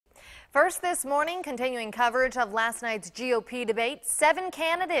First this morning, continuing coverage of last night's GOP debate, 7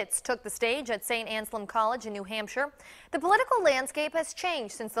 candidates took the stage at St. Anselm College in New Hampshire. The political landscape has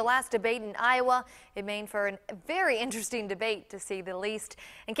changed since the last debate in Iowa. It made for a very interesting debate, to say the least.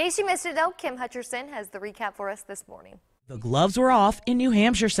 In case you missed it, though, Kim Hutcherson has the recap for us this morning. The gloves were off in New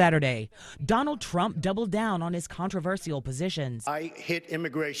Hampshire Saturday. Donald Trump doubled down on his controversial positions. I hit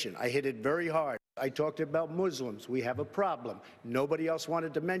immigration. I hit it very hard. I talked about Muslims. We have a problem. Nobody else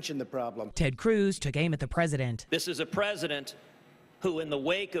wanted to mention the problem. Ted Cruz took aim at the president. This is a president who, in the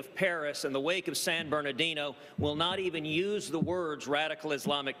wake of Paris and the wake of San Bernardino, will not even use the words radical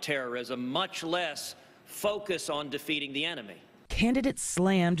Islamic terrorism, much less focus on defeating the enemy. Candidates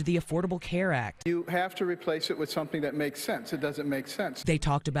slammed the Affordable Care Act. You have to replace it with something that makes sense. It doesn't make sense. They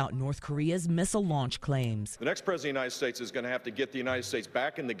talked about North Korea's missile launch claims. The next president of the United States is going to have to get the United States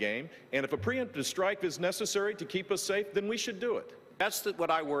back in the game, and if a preemptive strike is necessary to keep us safe, then we should do it. That's what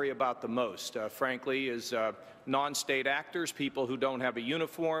I worry about the most, frankly, is non-state actors, people who don't have a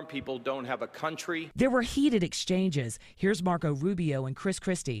uniform, people who don't have a country. There were heated exchanges. Here's Marco Rubio and Chris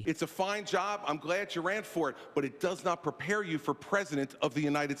Christie. It's a fine job. I'm glad you ran for it, but it does not prepare you for president of the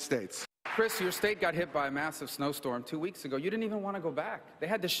United States. Chris, your state got hit by a massive snowstorm 2 weeks ago. You didn't even want to go back. They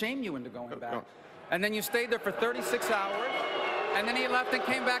had to shame you into going back. And then you stayed there for 36 hours, and then he left and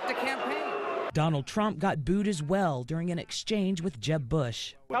came back to campaign. Donald Trump got booed as well during an exchange with Jeb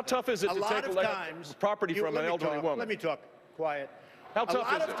Bush. How tough is it to take property from an elderly woman? Let me talk. Quiet. How tough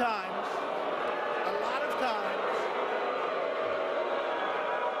is it? A lot of times.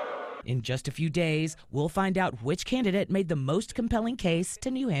 In just a few days, we'll find out which candidate made the most compelling case to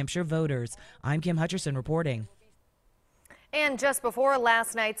New Hampshire voters. I'm Kim Hutcherson reporting. And just before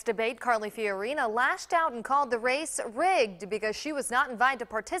last night's debate, Carly Fiorina lashed out and called the race rigged because she was not invited to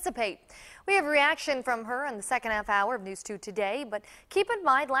participate. We have a reaction from her in the second half hour of News 2 Today, but keep in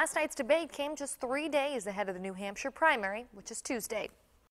mind last night's debate came just 3 days ahead of the New Hampshire primary, which is Tuesday.